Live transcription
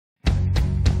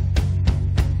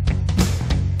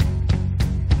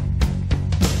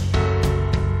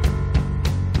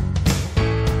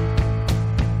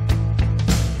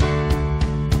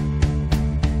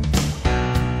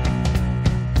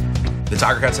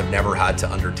TiCats have never had to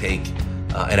undertake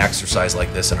an exercise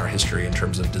like this in our history in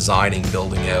terms of designing,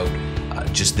 building out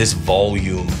just this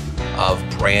volume of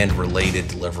brand-related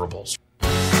deliverables.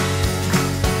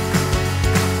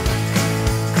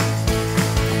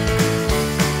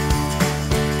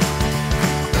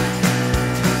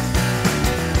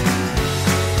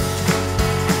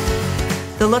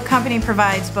 The Look Company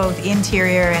provides both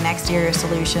interior and exterior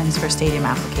solutions for stadium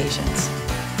applications.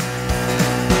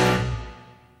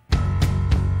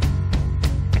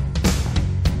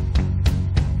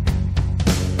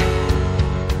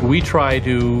 We try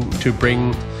to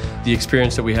bring the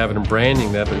experience that we have in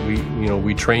branding that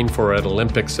we train for at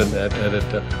Olympics and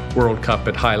at World Cup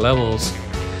at high levels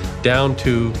down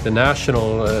to the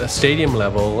national stadium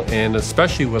level, and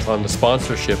especially on the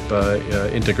sponsorship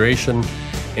integration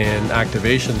and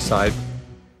activation side.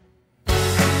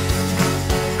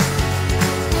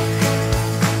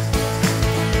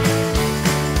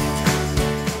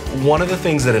 One of the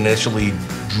things that initially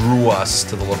drew us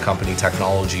to the Look Company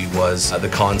technology was the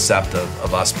concept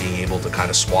of us being able to kind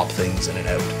of swap things in and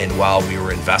out. And while we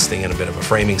were investing in a bit of a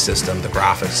framing system, the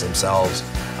graphics themselves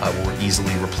were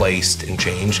easily replaced and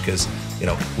changed because,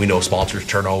 we know sponsors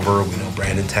turnover, we know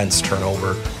brand intents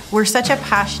turnover. We're such a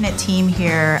passionate team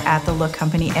here at the Look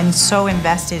Company and so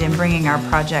invested in bringing our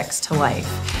projects to life.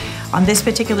 On this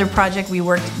particular project, we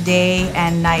worked day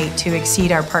and night to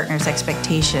exceed our partners'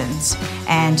 expectations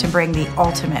and to bring the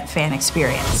ultimate fan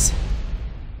experience.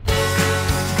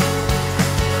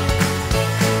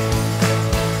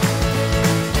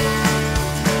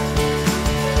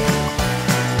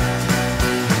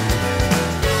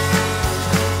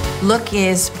 Look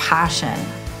is passion.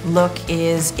 Look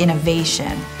is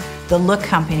innovation. The Look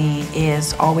Company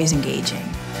is always engaging.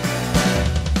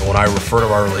 When I refer to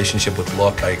our relationship with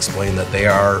Look, I explain that they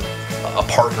are a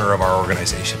partner of our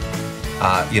organization.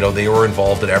 They were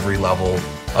involved at every level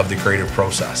of the creative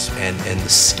process, and the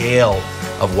scale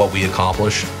of what we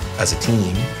accomplished as a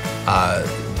team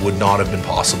would not have been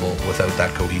possible without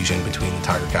that cohesion between the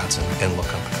TiCats and Look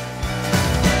Company.